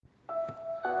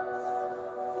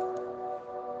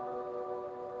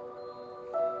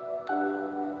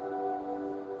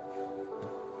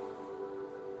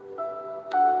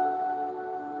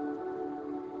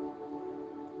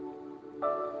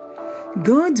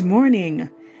Good morning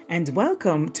and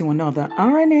welcome to another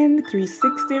RNN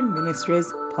 360 Ministries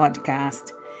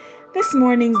podcast. This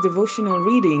morning's devotional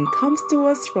reading comes to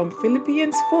us from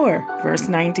Philippians 4, verse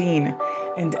 19,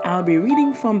 and I'll be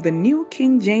reading from the New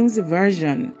King James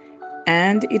Version.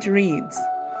 And it reads,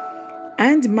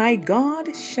 "And my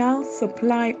God shall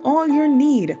supply all your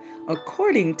need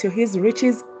according to his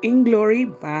riches in glory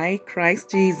by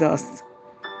Christ Jesus."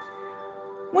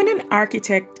 When an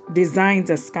architect designs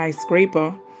a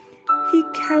skyscraper, he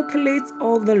calculates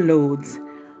all the loads,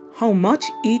 how much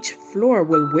each floor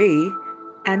will weigh,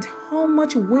 and how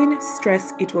much wind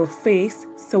stress it will face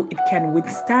so it can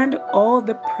withstand all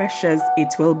the pressures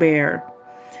it will bear.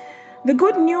 The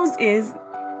good news is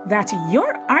that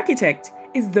your architect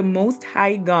is the Most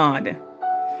High God.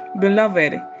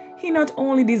 Beloved, he not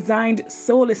only designed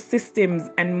solar systems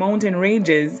and mountain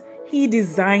ranges, he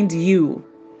designed you.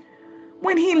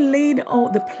 When he laid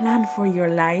out the plan for your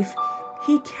life,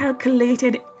 he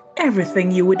calculated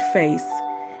everything you would face,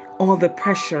 all the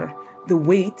pressure, the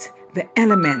weight, the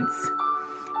elements.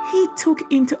 He took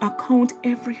into account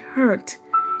every hurt,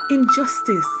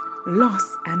 injustice, loss,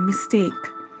 and mistake.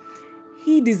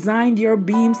 He designed your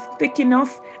beams thick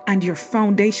enough and your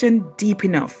foundation deep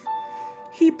enough.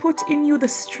 He put in you the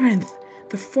strength,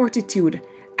 the fortitude,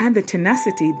 and the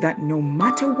tenacity that no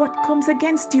matter what comes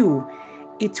against you,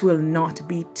 it will not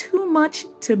be too much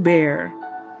to bear.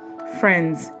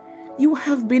 Friends, you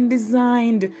have been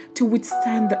designed to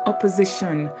withstand the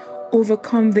opposition,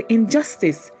 overcome the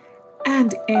injustice,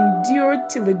 and endure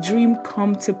till the dream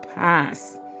come to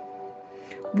pass.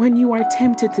 When you are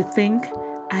tempted to think,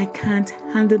 "I can't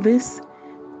handle this,"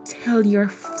 tell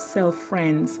yourself,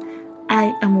 friends,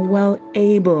 "I am well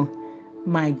able.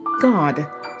 My God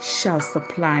shall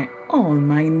supply all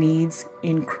my needs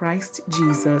in Christ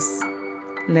Jesus."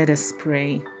 Let us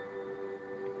pray.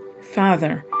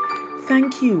 Father,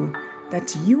 thank you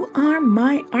that you are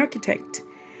my architect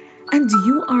and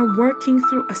you are working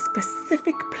through a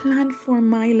specific plan for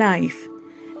my life.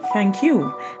 Thank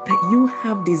you that you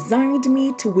have designed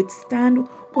me to withstand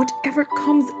whatever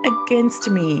comes against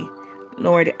me.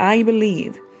 Lord, I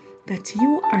believe that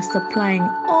you are supplying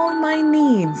all my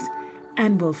needs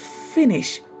and will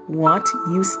finish what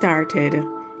you started.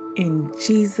 In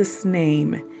Jesus'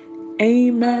 name,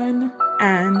 amen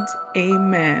and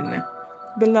amen.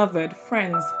 Beloved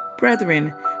friends,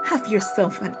 brethren, have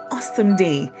yourself an awesome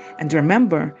day. And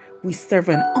remember, we serve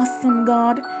an awesome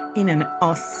God in an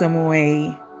awesome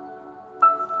way.